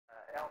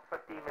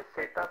Alpha team is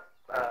set up.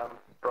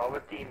 Bravo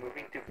team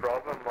moving to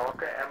Bravo.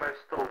 Marker ammo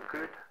still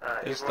good.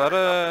 Is that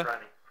a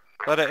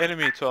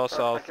enemy to our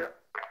south? Am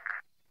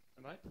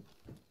I?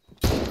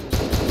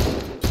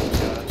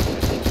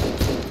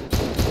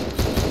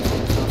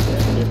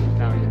 Yeah,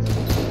 now he is.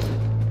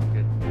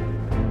 Good.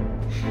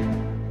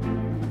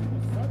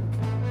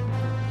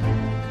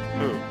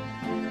 Who?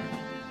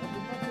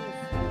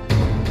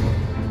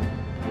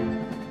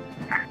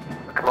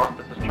 Come on,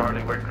 this is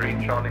Charlie. We're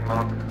green. Charlie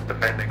Mark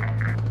defending.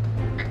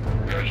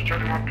 Yes,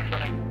 Charlie Mark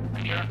defending.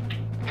 Yeah.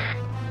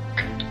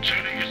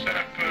 Charlie, you set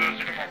up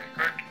zero mark,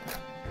 correct?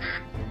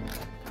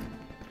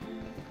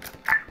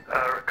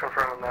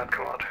 Confirm on that,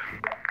 come on. Copy,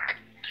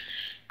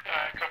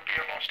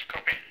 you lost,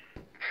 copy.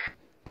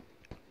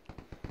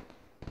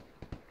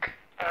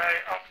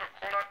 Alpha,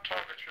 call out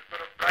targets. We've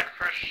got a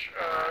Blackfish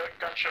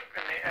gunship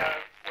in the air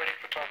waiting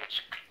for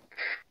targets.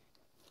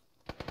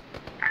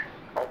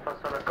 Alpha,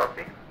 solid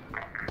copy.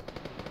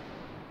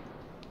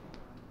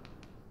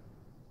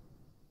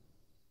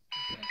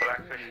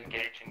 Blackfish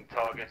engaging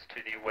targets to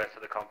the west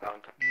of the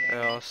compound.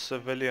 There are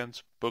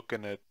civilians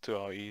booking it to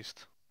our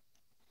east.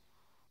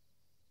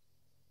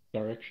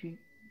 Direction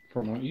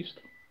from our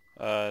east?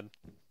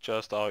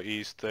 Just our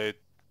east. They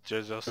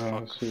just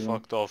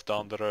fucked off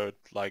down the road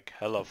like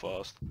hella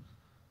fast.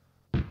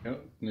 Yeah,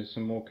 there's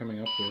some more coming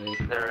up the road.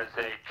 There is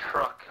a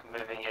truck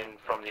moving in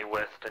from the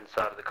west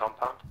inside of the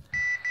compound.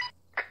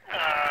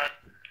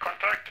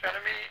 Contact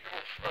enemy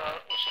or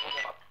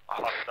civilian.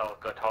 Hostile,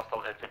 got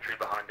hostile infantry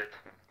behind it.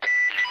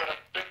 You've got a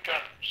big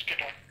gun,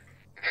 skid on.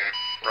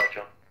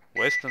 Roger.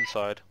 Western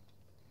side.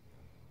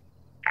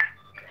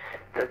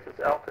 This is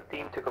Alpha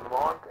team to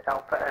command.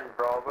 Alpha and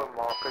Bravo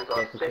markers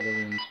are Alpha set.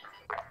 civilians.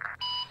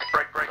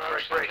 Break.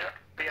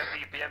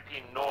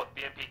 BMP north.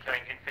 BMP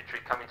carrying infantry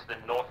coming to the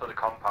north of the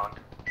compound.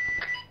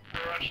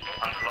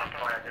 On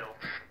Fire Hill.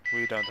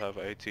 We don't have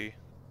AT.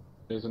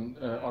 There's an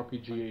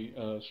RPG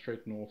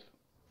straight north.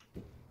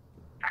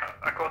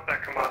 I got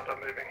that command,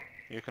 I'm moving.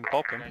 You can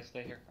pop him. Guys,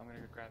 stay here. I'm gonna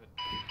go grab it.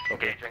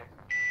 Engaging.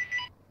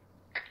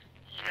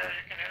 Yeah,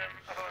 you can hit him,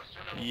 otherwise do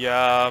them.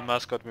 Yeah,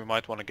 mascot, we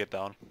might want to get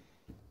down.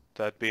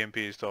 That BMP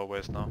is to our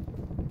west now.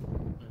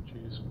 Oh,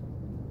 jeez.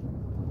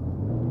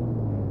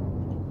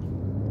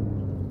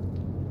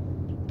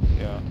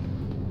 Yeah.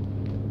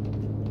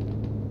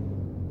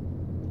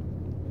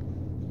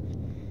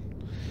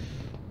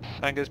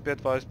 Angus, be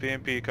advised,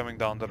 BMP coming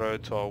down the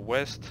road to our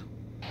west.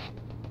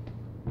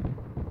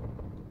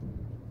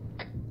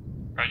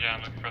 Roger,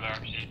 I'm looking for the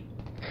RPG.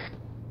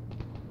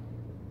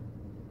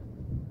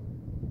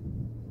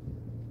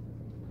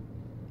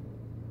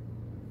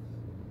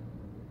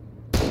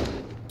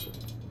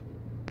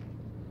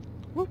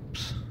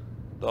 Whoops.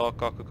 Daar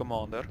kakke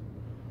commander.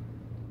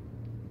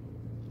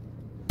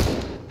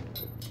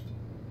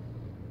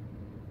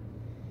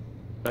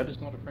 That is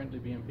not a friendly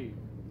BMP.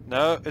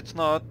 No, it's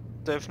not.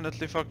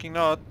 Definitely fucking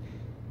not.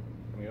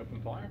 Can we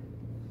open fire?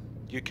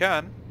 You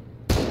can.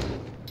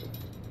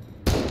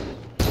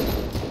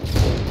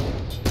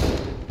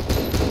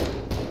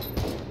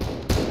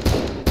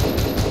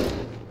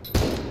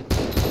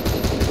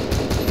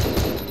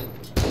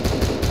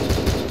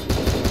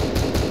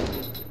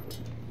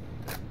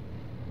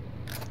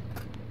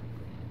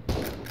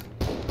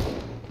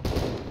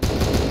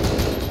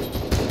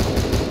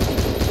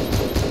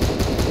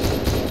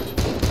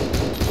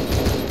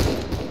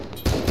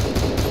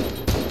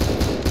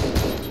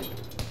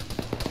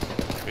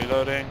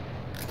 Reloading.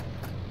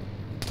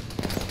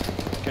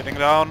 Getting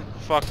down.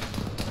 Fuck.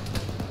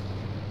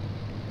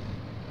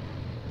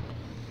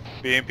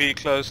 BMP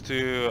close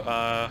to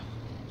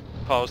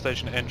power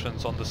station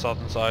entrance on the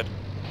southern side.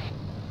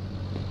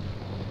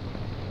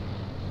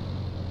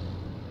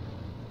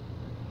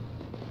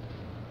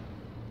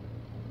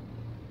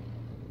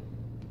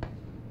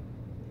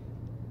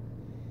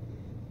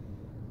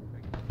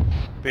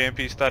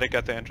 BMP static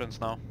at the entrance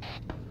now.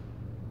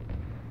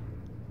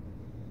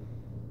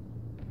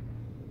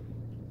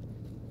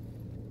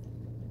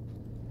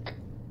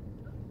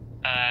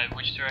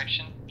 Which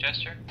direction?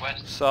 Gesture?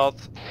 West?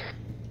 South.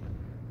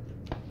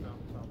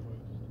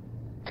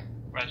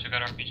 Roger,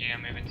 got RPG,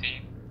 I'm moving to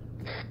you.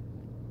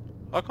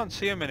 I can't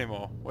see him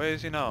anymore. Where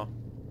is he now?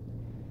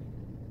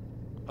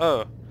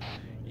 Oh.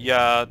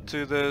 Yeah,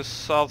 to the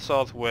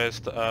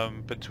south-southwest,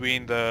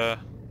 between the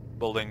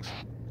buildings.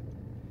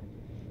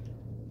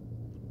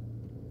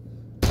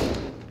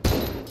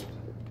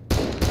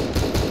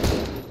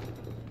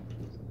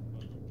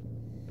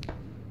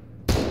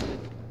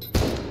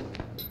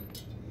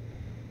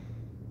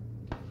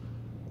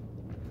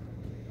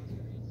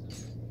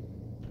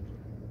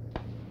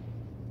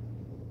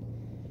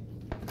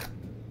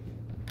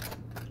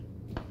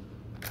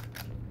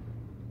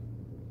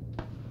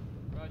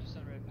 Roger,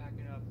 Sunray,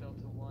 packing up.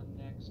 Delta 1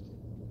 next.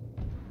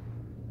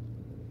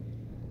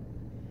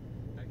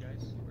 Hi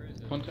guys, where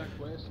is it? Contact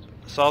west.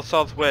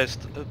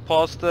 South-southwest,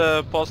 past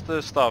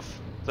the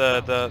stuff.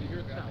 You're south.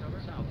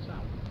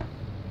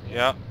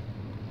 Yeah,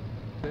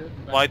 Back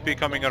might be north,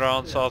 coming north,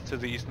 around yeah. south to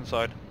the eastern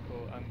side.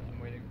 Cool, I'm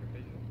waiting for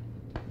visual.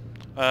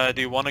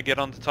 Do you want to get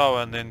on the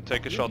tower and then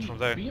take a shot from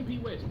there?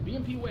 BMP west,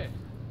 BMP west.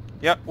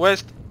 Yeah,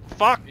 west.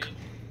 Fuck!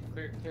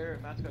 Clear,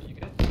 mascot, you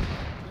get it?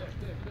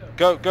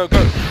 Go, go, go!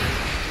 Got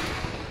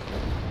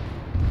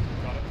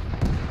it.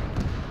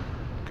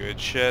 Good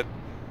shit.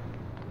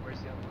 Where's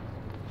the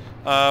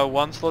other one?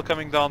 One still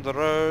coming down the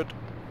road.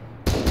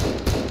 The other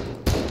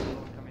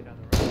one coming down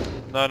the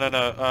road.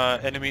 No.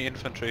 Enemy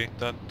infantry.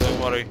 Don't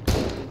worry.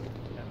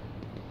 Yeah.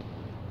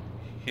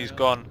 He's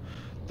gone.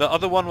 The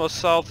other one was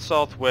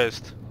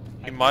south-southwest.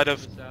 I He can might see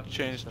have the south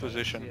changed but I don't see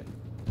position. it.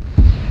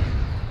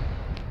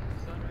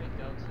 Sunray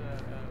Delta,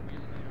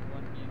 wheel leader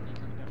 1 BMP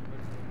coming down the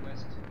road from the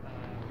west.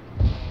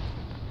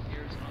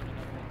 Here's on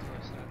another one to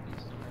our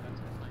southeast, and that's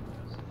behind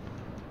us.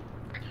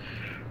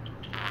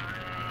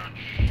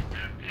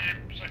 BMP,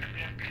 second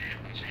BMP,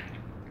 unseen.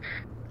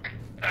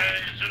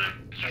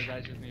 Hey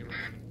guys with me, we're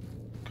moving.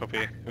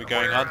 Copy. We're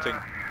going hunting.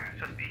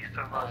 Just east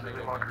of Oh, us, they we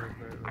go mark.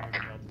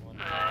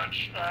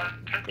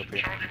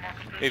 Copy.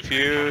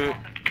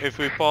 If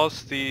we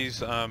pass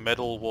these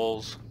metal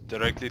walls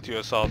directly to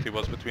your south, he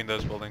was between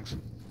those buildings.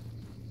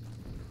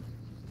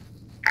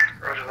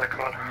 Roger that,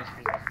 come I on. missed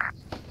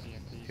the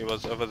BMP. He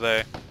was over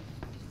there.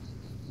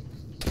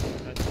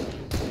 That's the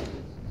BMP.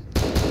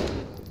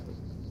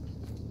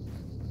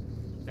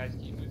 Guys,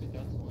 can you move the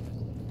Delta one?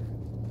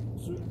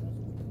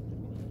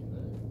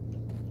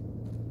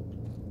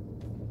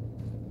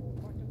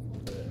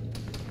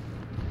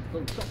 Go,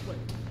 shot west.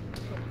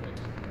 Shot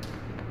west.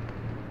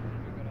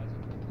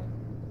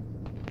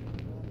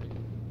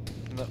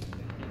 No.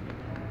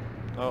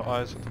 No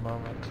eyes at the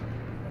moment.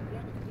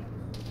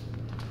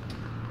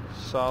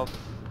 South.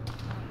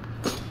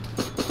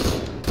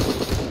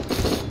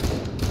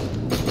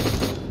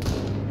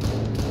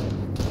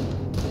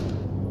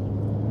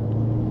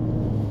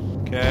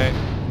 Okay.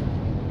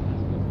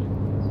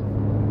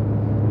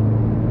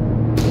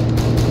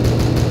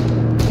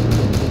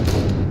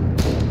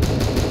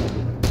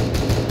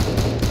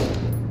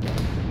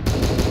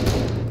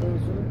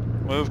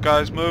 Move,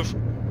 guys, move.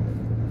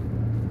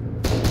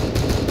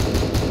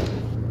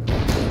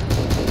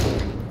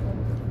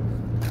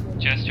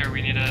 Jester,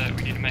 we need to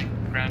make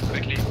ground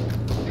quickly.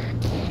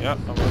 Yeah,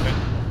 I'm moving.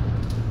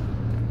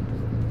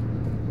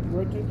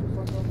 Rotate to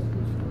front of the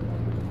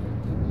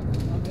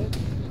I'm hit.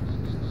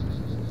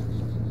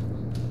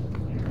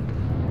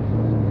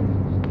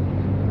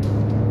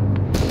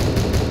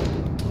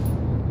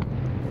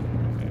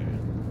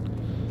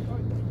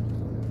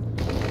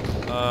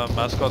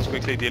 Mascot's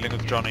quickly dealing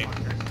with Johnny.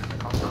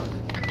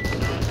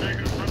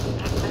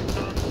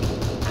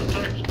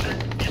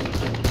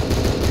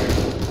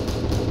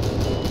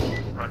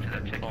 Roger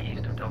that, check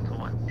east of Delta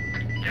 1.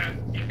 Yeah,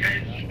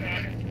 engage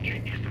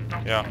east of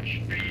Delta Yeah.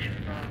 should be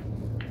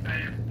a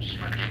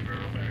slightly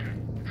rural area.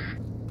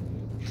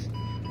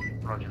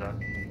 Roger that.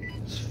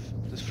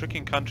 This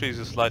freaking country is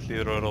a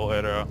slightly rural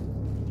area.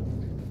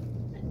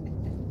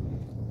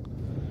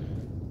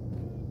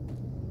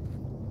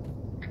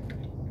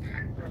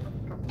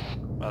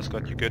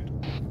 Mascot, you good?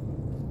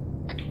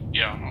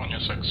 Yeah, on your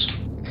 6.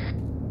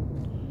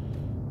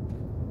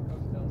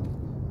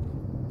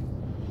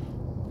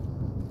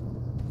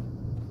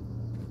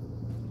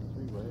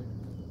 Three-way.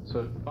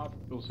 So 5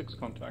 or 6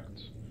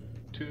 contacts.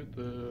 2 at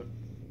the...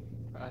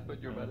 I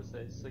thought you were about to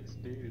say 6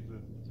 dudes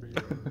and 3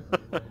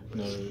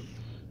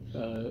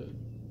 No.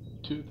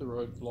 2 at the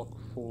roadblock,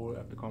 4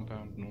 at the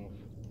compound north.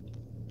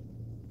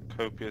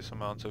 Copious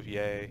amounts of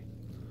yay.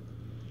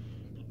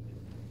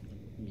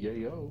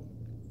 Yayo.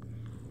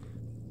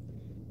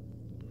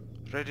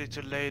 Ready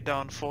to lay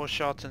down 4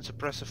 shots and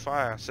suppress a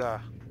fire,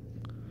 sir.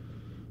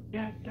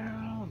 Get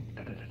down!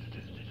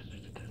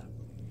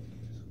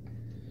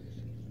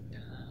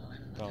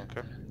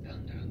 Danke.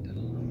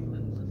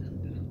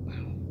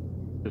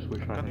 Just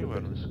wish I Kan had nie a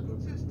hoor. better scope.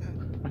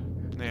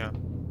 Nee.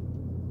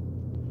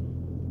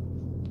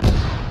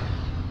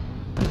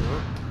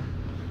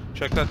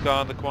 Check that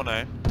guy in the corner,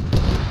 eh?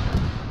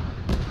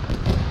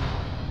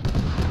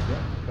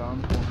 Yeah,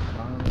 down,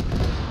 outside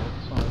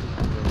of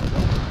the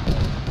roadblock.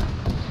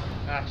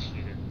 Ah,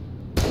 shoot.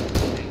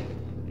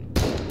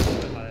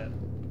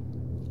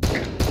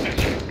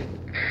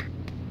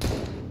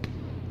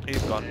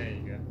 He's gone. There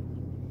you go.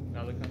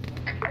 Now look up.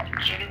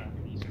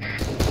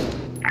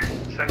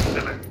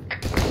 Sensitive.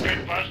 Great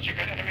advice, you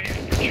got enemy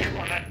infantry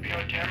on that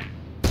BOTM.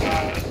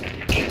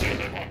 Infantry to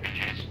the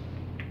RPGs.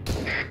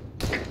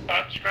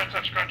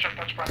 Scratch up,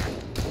 that's fine.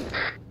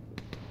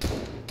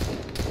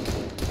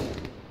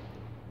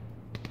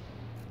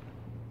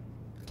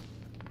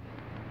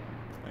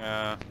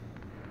 Yeah.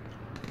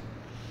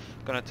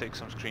 Gonna take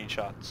some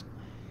screenshots.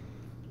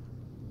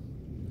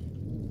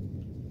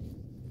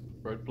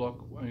 Roadblock,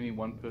 only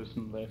 1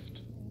 person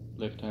left.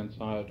 Left-hand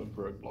side of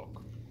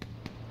roadblock.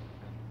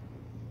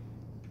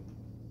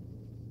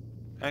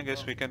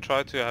 Angus, we can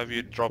try to have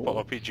you drop a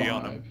 4, RPG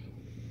on him. 5.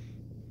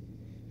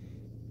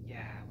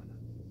 Yeah,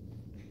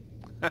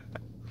 why not?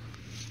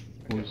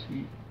 Was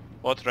he?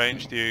 What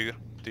range do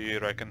you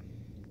reckon?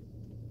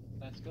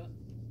 That's good.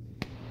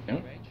 Yeah.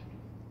 Range?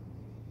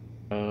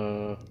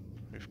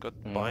 We've got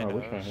I binos.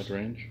 wish I had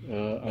range.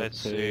 I'd Let's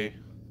say see.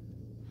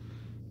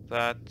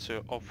 that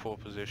to opfor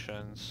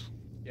positions.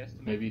 Yes,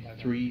 the Maybe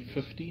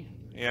 350?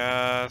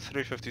 Yeah,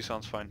 350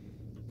 sounds fine.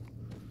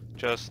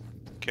 Just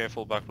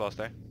careful backblast,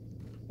 eh?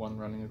 One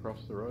running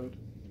across the road?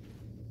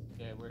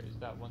 Yeah, where is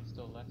that one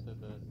still left of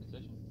the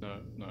position? No,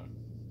 no.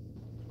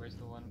 Where's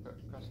the one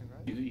crossing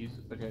road? He's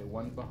okay,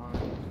 one behind.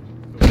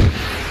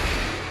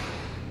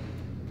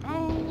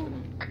 Oh!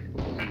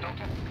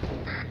 Delta.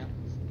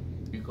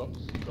 You got the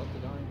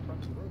guy in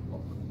front of the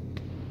roadblock.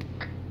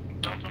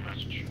 Delta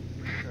message.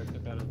 Sure,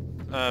 took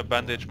out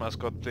Bandage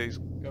mascot, please.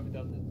 Copy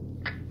Delta.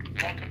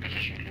 Mark a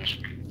position, please.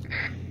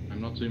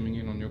 I'm not zooming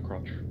in on your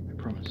crotch, I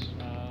promise.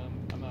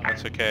 I'm out.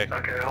 That's okay.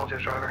 Okay, hold your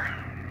driver.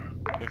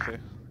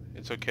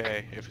 It's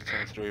okay if it's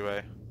in a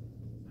three-way.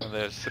 And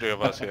there's three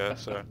of us here,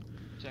 so...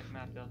 Check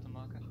map Delta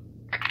marker.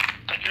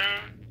 Thank you.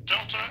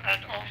 Delta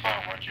and Alpha,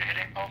 I want you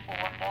hitting Alpha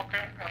 1 marker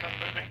and then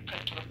moving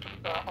into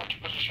the onto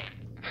position.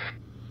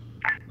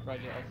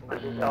 Roger, Alpha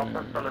 1.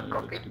 Alpha, solid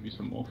copy. Let's give you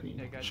some morphine.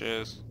 Okay, guys.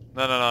 Cheers.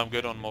 No, I'm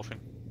good on morphine.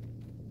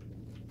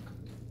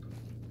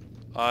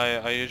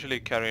 I usually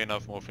carry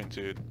enough morphine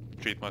to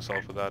treat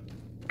myself with that.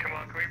 Come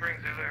on, can we bring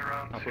Zulu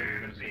around to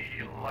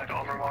the light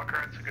armor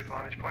marker? It's a good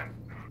vantage point.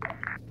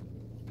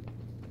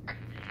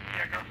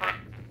 Yeah, go for it.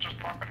 Just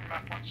mark on the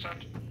map one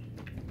set.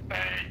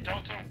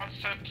 Delta 1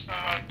 set,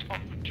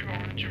 2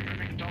 over 2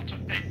 moving Delta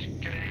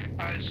 8, getting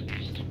eyes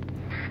east.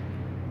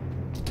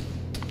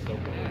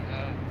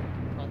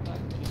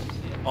 Contact, can you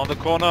see it? On the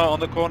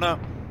corner!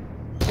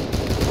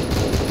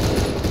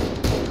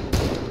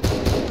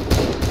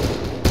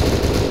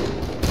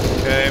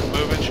 Okay,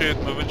 move and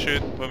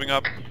shoot, moving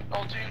up.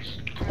 All teams,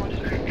 come on,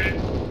 okay.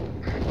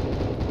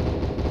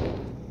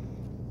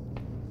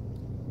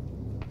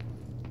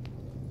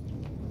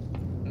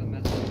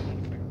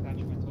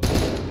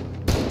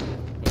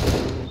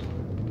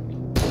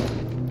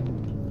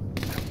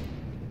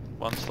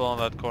 One still on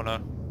that corner.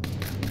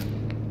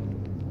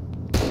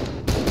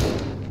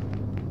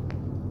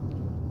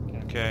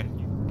 Okay.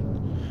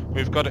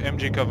 We've got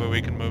MG cover,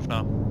 we can move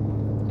now.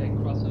 Okay,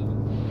 crossover.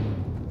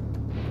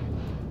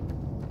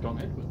 John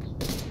Edwards.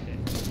 Okay.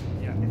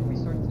 Yeah, if we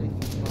start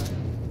taking fire,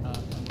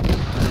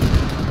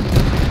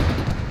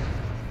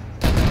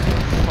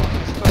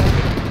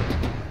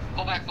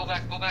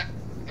 Pull back.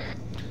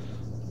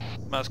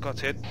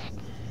 Mascot's hit.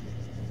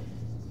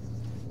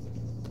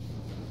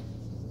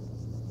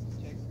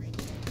 Check green.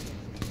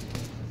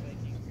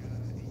 Taking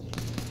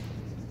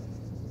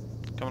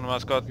Come on,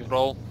 mascot,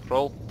 roll.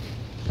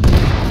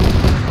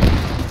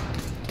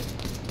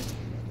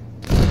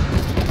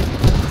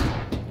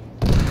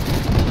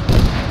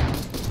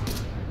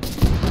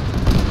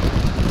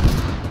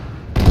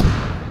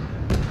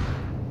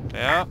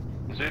 Yeah.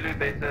 Zulu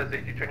Beta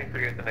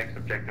ZG-23 at the next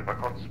objective. I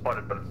can't spot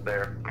it, but it's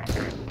there.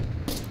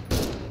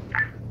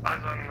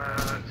 Eyes on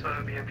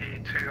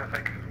BMP-2, I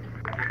think.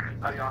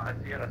 Oh yeah, I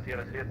see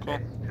it. Cool.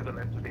 It's to the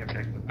left of the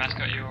objective.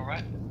 Mascot, you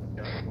alright?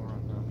 Yeah, I'm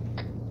alright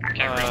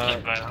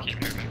now. Okay,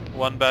 keep moving.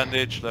 One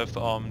bandage, left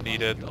arm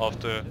needed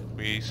after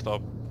we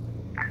stop.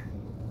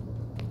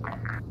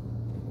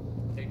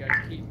 Okay guys,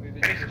 keep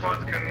moving. Any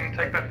squads can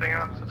take that thing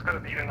out, so it's got a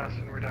beat in us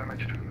and we're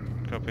damaged.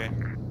 Copy.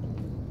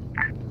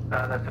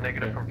 That's a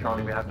negative from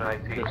Charlie, we have no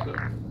AT.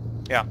 Closer.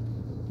 Yeah,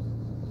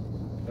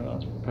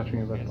 That's patching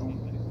it back on.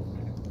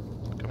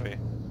 copy.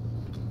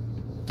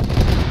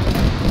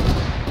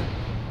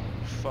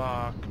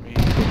 Fuck me.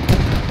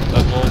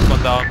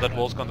 That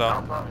wall's gone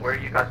down. Alpha, where are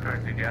you guys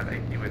going to? Do you have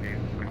AT with you?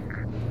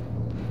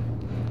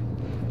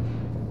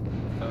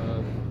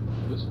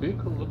 This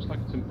vehicle looks like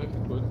it's in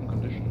perfect working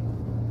condition.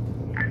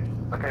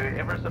 Okay,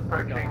 whoever's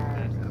approaching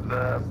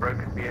the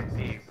broken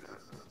BMP,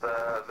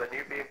 the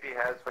new BMP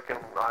has fucking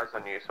eyes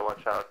on you, so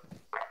watch out.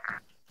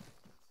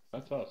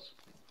 That's us.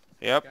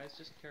 Yep. Guys,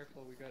 just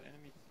careful. We got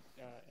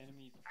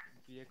enemy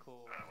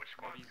vehicle.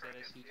 Maybe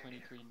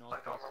ZSU-23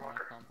 northwest on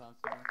the compound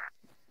somewhere.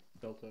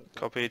 Delta.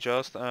 Copy,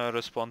 just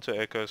respond to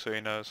Echo so he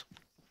knows.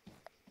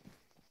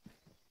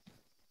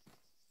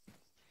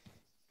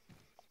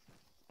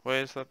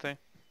 Where is that thing?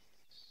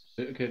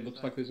 Okay, it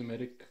looks like there's a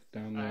medic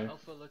down there.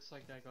 Alpha looks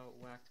like I got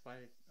whacked by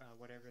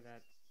whatever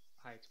that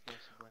high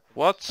explosive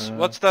weapon.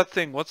 What's that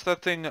thing? What's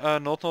that thing?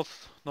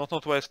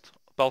 Northwest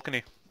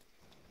balcony.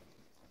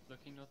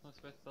 Looking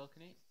northwest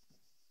balcony.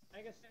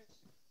 I guess it's...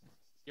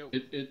 Yo.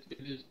 It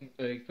is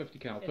a 50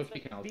 cal, 50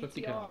 cal,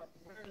 50 cal.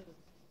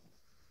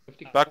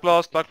 50 cal.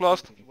 Backblast.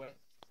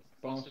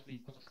 Possibly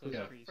close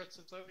Yeah. trees.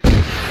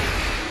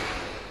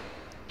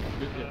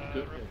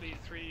 Good. Roughly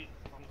 3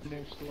 on the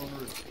More still on the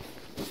roof.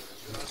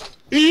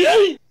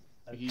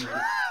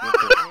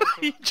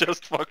 He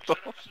just fucked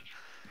off.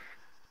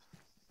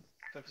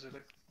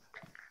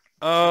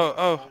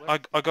 Oh,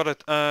 I got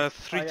it.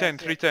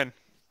 310.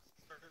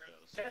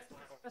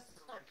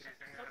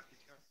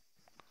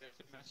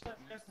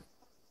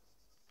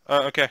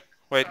 Okay,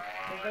 wait.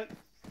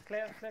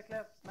 Clear.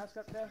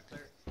 Mascot clear.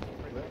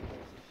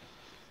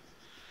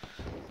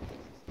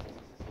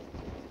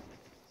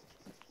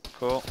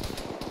 Cool.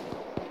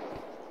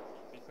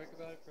 Be quick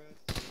about it,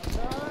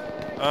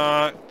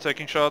 Fred.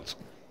 Taking shots.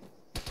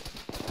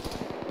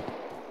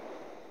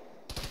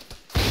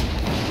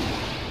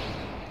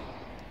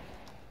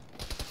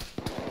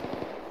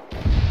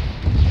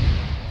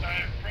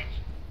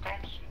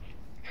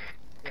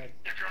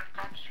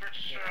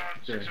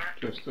 Okay,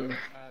 just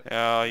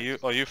Yeah,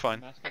 are you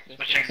fine?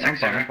 Switching I'm 6 fine,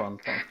 0. I'm fine, I'm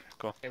fine.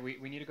 Okay,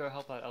 we need to go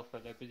help out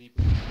Alpha. They're busy.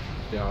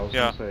 Yeah, I was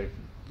Yeah. gonna say.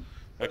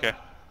 Okay,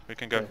 we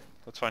can go. Okay.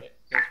 That's fine. Zulu,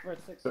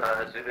 this is Get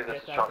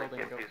that Charlie,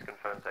 building, go. PMP is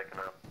confirmed, taken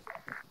out.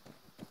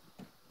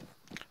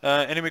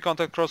 Enemy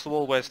contact across the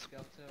wall west.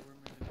 Delta, we're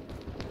moving.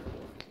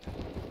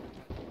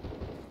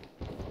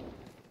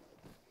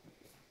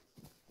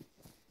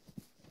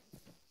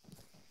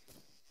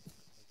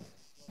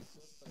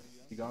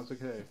 You guys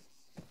okay?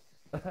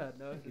 No,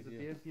 there's a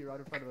BMP right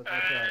in front of us.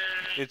 Watch out.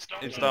 It's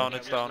down,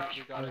 it's down.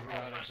 We got it. We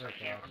got it. He's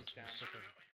down.